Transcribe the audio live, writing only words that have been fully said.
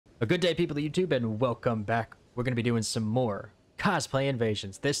A good day, people of YouTube, and welcome back. We're going to be doing some more cosplay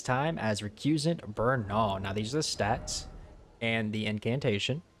invasions, this time as Recusant Bernahl. Now, these are the stats and the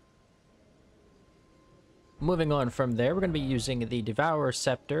incantation. Moving on from there, we're going to be using the Devourer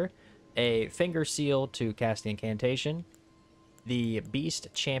Scepter, a Finger Seal to cast the incantation, the Beast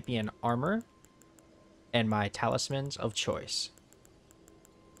Champion Armor, and my Talismans of Choice.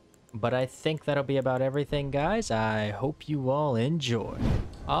 But I think that'll be about everything, guys. I hope you all enjoy.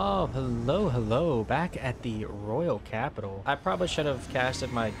 Oh, hello, back at the Royal Capital. I probably should have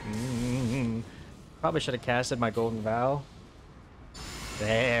casted my... Golden Vow.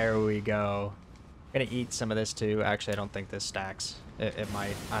 There we go. I'm gonna eat some of this too. Actually, I don't think this stacks. It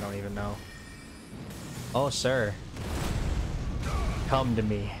might. I don't even know. Oh, sir. Come to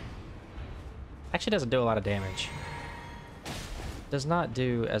me. Actually doesn't do a lot of damage. Does not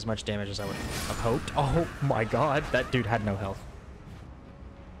do as much damage as I would have hoped. Oh my god, that dude had no health.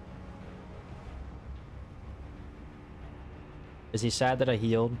 Is he sad that I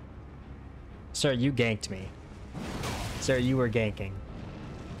healed? Sir, you ganked me. Sir, you were ganking.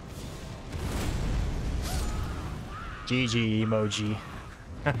 GG emoji.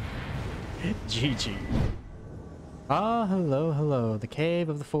 GG. Ah, hello. The Cave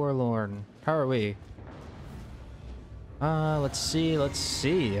of the Forlorn. How are we? Let's see.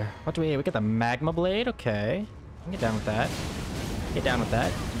 What do we... We got the Magma Blade? Okay. I can get down with that. Get down with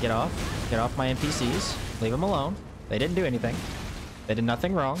that. Get off. Get off my NPCs. Leave them alone. They didn't do anything. They did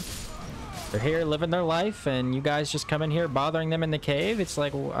nothing wrong. They're here living their life, and you guys just come in here bothering them in the cave? It's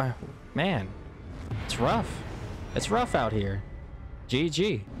like... man. It's rough. It's rough out here.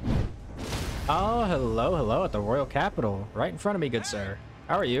 GG. Oh, hello at the Royal Capital. Right in front of me, good sir.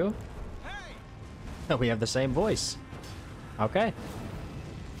 How are you? Oh, we have the same voice. Okay.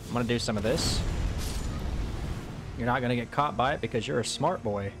 I'm gonna do some of this. You're not gonna get caught by it because you're a smart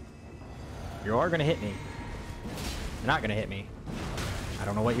boy. You are gonna hit me. You're not gonna hit me. I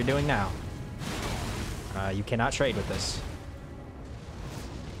don't know what you're doing now. You cannot trade with this.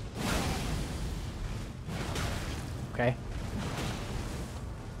 Okay.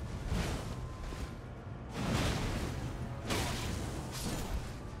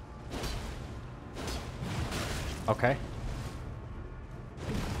 Okay.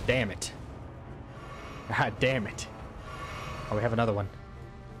 Damn it. God damn it. Oh, we have another one.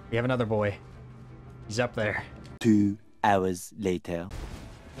 We have another boy. He's up there. 2 hours later.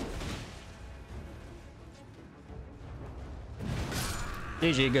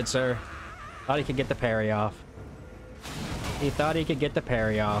 GG, good sir. Thought he could get the parry off. He thought he could get the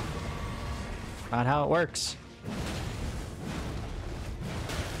parry off. Not how it works.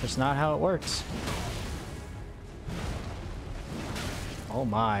 It's not how it works. Oh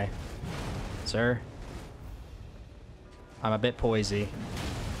my. Sir. I'm a bit poisy.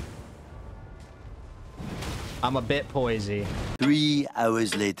 3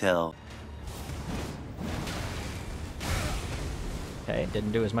 hours later. Okay,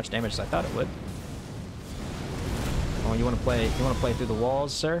 didn't do as much damage as I thought it would. Oh, you want to play through the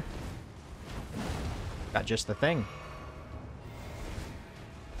walls, sir? Got just the thing.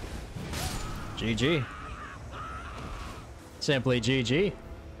 GG. Simply GG.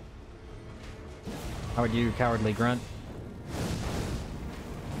 How would you, cowardly grunt?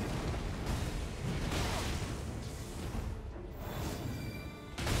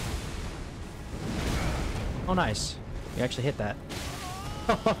 Oh, nice. You actually hit that.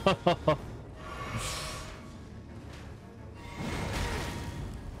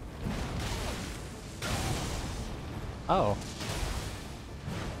 Oh.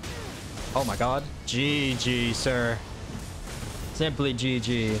 Oh my god. GG, sir. Simply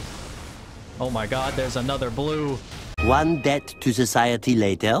GG. Oh my god, there's another blue. 1 debt to society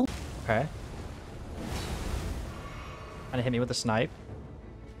later. Okay. Trying to hit me with a snipe.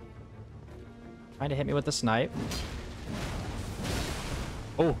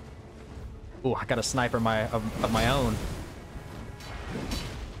 Oh. Oh, I got a sniper of my own.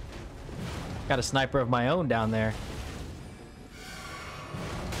 Got a sniper of my own down there.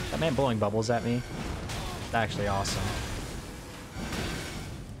 That man blowing bubbles at me. It's actually awesome.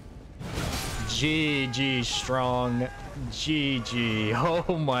 GG strong. GG.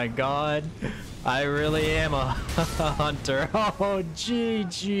 Oh my god. I really am a hunter. Oh,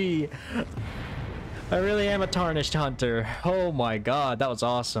 GG. I really am a tarnished hunter. Oh my god, that was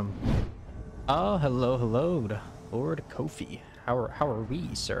awesome. Oh, hello, Lord Kofi. How are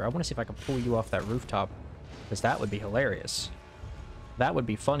we, sir? I want to see if I can pull you off that rooftop, because that would be hilarious. That would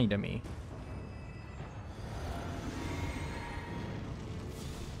be funny to me.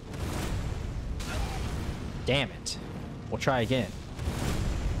 Damn it. We'll try again.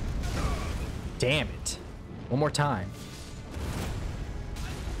 Damn it. One more time.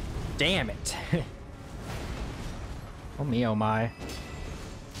 Damn it. Oh me, oh my.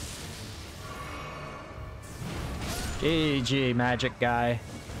 GG, magic guy.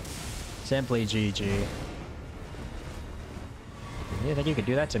 Simply GG. You think you could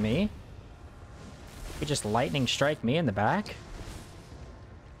do that to me? You could just lightning strike me in the back?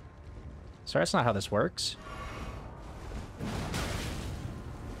 Sorry, that's not how this works.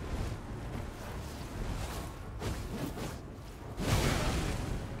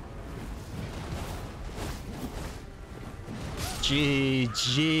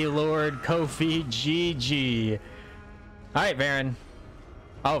 GG, Lord Kofi, GG. Alright, Varen.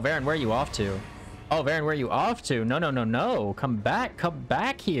 Oh, Varen, where are you off to? Oh, Varen, where are you off to? No, no, no, no. Come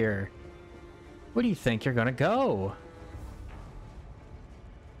back here. Where do you think you're gonna go?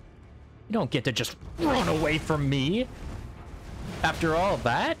 You don't get to just run away from me. After all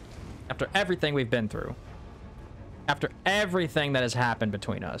that? After everything we've been through. After everything that has happened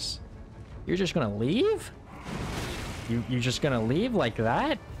between us. You're just gonna leave? You're just gonna leave like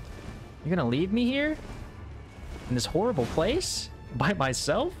that? You're gonna leave me here? In this horrible place? By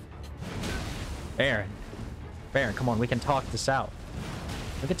myself? Baron. Baron, come on, we can talk this out.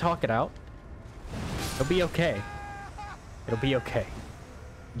 We can talk it out. It'll be okay. It'll be okay.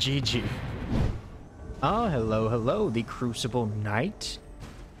 GG. Oh, hello, hello, the Crucible Knight.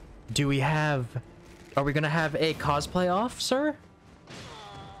 Do we have... Are we gonna have a cosplay off, sir?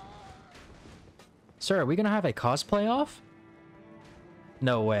 Sir, are we gonna have a cosplay off?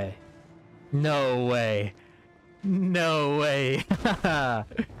 No way. No way. No way.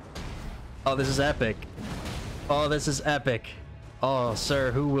 Oh, this is epic. Oh, this is epic. Oh,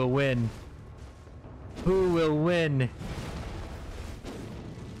 sir, who will win? Who will win?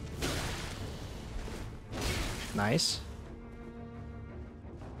 Nice.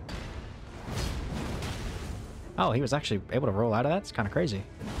 Oh, he was actually able to roll out of that? It's kind of crazy.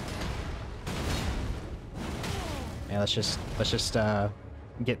 Yeah, let's just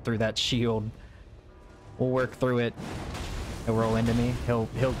get through that shield. We'll work through it. He'll roll into me. He'll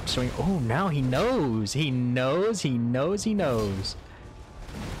swing. Oh, now he knows. He knows. He knows. He knows.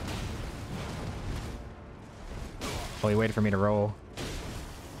 Oh, he waited for me to roll.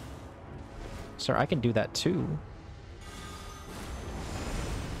 Sir, I can do that too.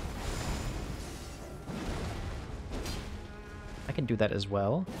 I can do that as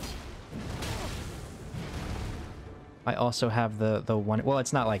well. I also have the one... Well,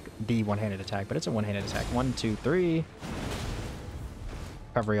 it's not like the one-handed attack, but it's a one-handed attack. 1, 2, 3.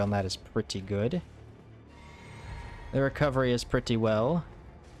 Recovery on that is pretty good. The recovery is pretty well.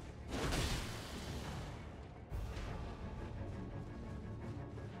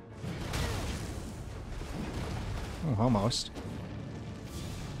 Oh, almost.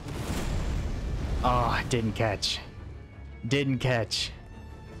 Oh, didn't catch. Didn't catch.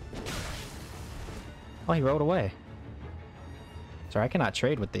 Oh, he rolled away. Sorry, I cannot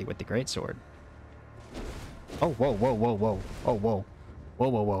trade with the greatsword. Oh, whoa, whoa, whoa, whoa. Oh, whoa. Whoa,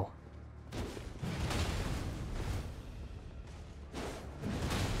 whoa, whoa.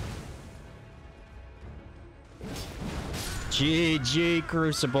 GG,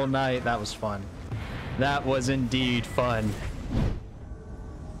 Crucible Knight. That was fun. That was indeed fun.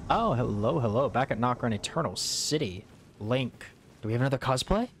 Oh, hello, hello. Back at Knocker Eternal City. Link. Do we have another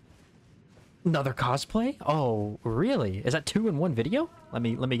cosplay? Another cosplay? Oh, really? Is that 2 in 1 video? Let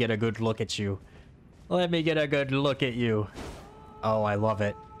me get a good look at you. Let me get a good look at you. Oh, I love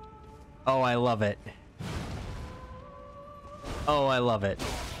it. Oh, I love it. Oh, I love it.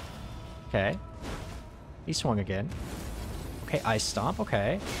 Okay. He swung again. Okay, Ice Stomp.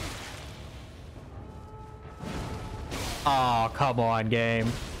 Okay. Oh, come on,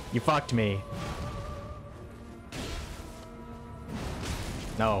 game. You fucked me.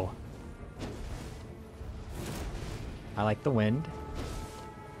 No. I like the wind.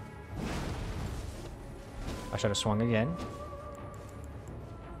 I should have swung again.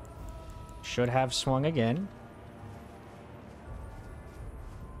 Should have swung again.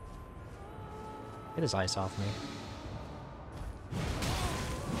 Get his ice off me.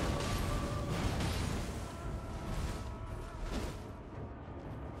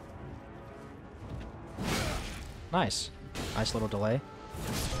 Nice. Nice little delay.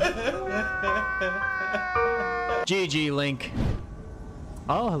 GG, Link.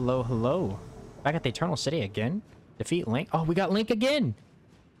 Oh, hello, hello. Back at the Eternal City again. Defeat Link. Oh, we got Link again.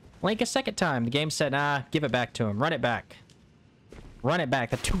 Link a second time. The game said, nah, give it back to him. Run it back. Run it back.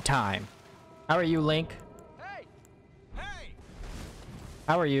 The 2-time. How are you, Link? Hey! Hey!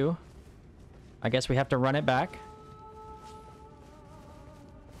 How are you? I guess we have to run it back.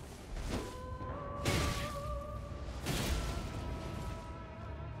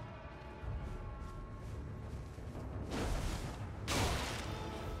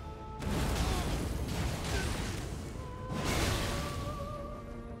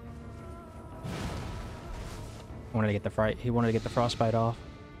 Wanted to get the fright. He wanted to get the frostbite off.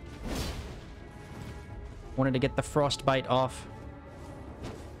 Wanted to get the frostbite off.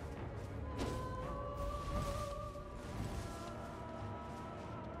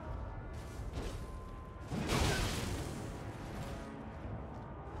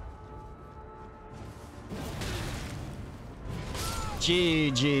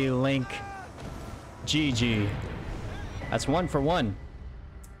 GG, Link. GG. That's 1 for 1.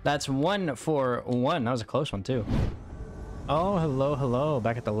 That's 1 for 1. That was a close one, too. Oh, hello, hello.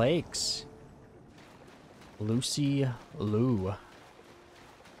 Back at the lakes. Lucy Lou.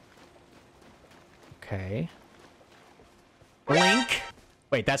 Okay. Link?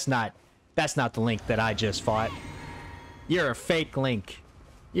 Wait, that's not the Link that I just fought. You're a fake Link.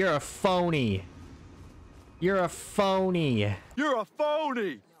 You're a phony. You're a phony. You're a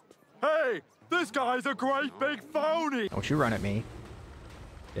phony! Hey, this guy's a great big phony! Don't you run at me.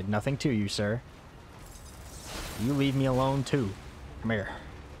 Did nothing to you, sir. You leave me alone, too. Come here.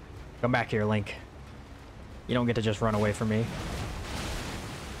 Come back here, Link. You don't get to just run away from me.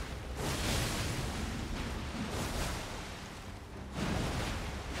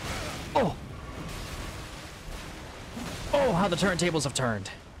 Oh! Oh, how the turntables have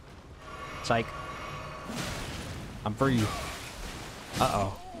turned. Psych. I'm free.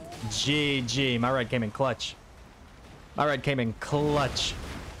 Uh-oh. GG. My red came in clutch. My red came in clutch.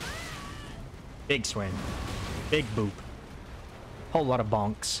 Big swing. Big boop. Whole lot of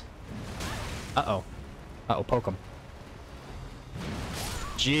bonks. Uh-oh. Uh-oh, poke him.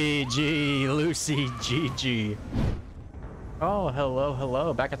 GG, Lucy. GG. Oh, hello,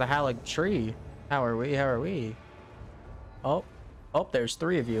 hello. Back at the Halleck tree. How are we? How are we? Oh. Oh, there's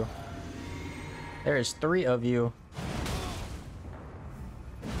 3 of you. There's 3 of you.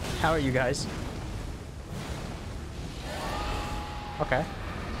 How are you guys? Okay.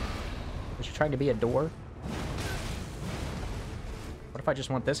 Was you trying to be a door? What if I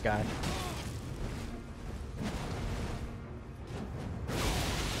just want this guy?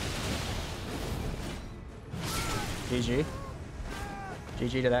 GG.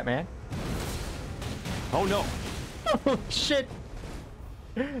 GG to that man. Oh no. Oh shit.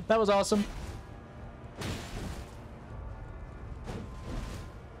 That was awesome.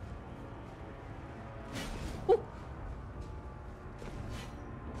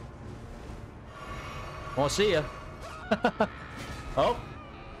 I'll see ya. Oh,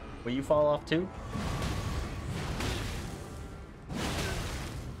 will you fall off too?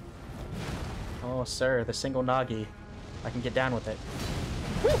 Oh, sir, the single Nagi. I can get down with it.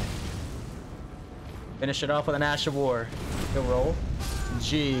 Woo! Finish it off with an Ash of War. Good roll.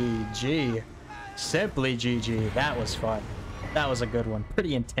 GG. Simply GG. That was fun. That was a good one.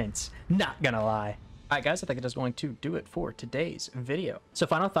 Pretty intense. Not gonna lie. Alright guys, I think that is going to do it for today's video. So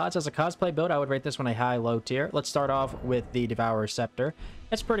final thoughts, as a cosplay build, I would rate this one a high-low tier. Let's start off with the Devourer Scepter.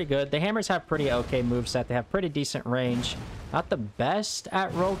 It's pretty good. The hammers have pretty okay moveset. They have pretty decent range. Not the best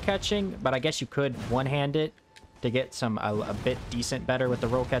at roll catching, but I guess you could one-hand it to get some a bit decent better with the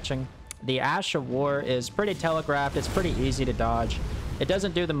roll catching. The Ash of War is pretty telegraphed. It's pretty easy to dodge. It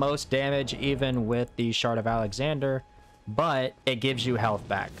doesn't do the most damage even with the Shard of Alexander, but it gives you health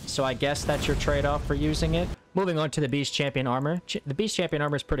back. So I guess that's your trade-off for using it. Moving on to the Beast Champion Armor. The Beast Champion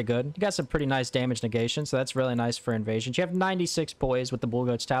Armor is pretty good. You got some pretty nice damage negation, so that's really nice for invasions. You have 96 poise with the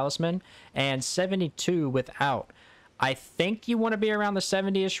Bullgoat's Talisman and 72 without. I think you want to be around the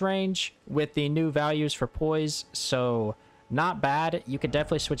 70-ish range with the new values for poise, so not bad. You could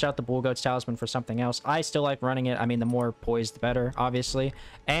definitely switch out the Bullgoat's Talisman for something else. I still like running it. I mean, the more poise, the better, obviously.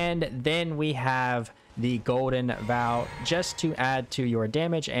 And then we have the Golden Vow just to add to your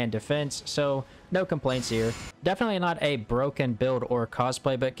damage and defense, so no complaints here. Definitely not a broken build or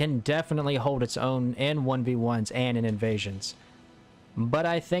cosplay, but can definitely hold its own in 1v1s and in invasions. But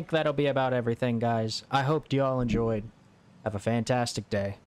I think that'll be about everything, guys. I hope y'all enjoyed. Have a fantastic day.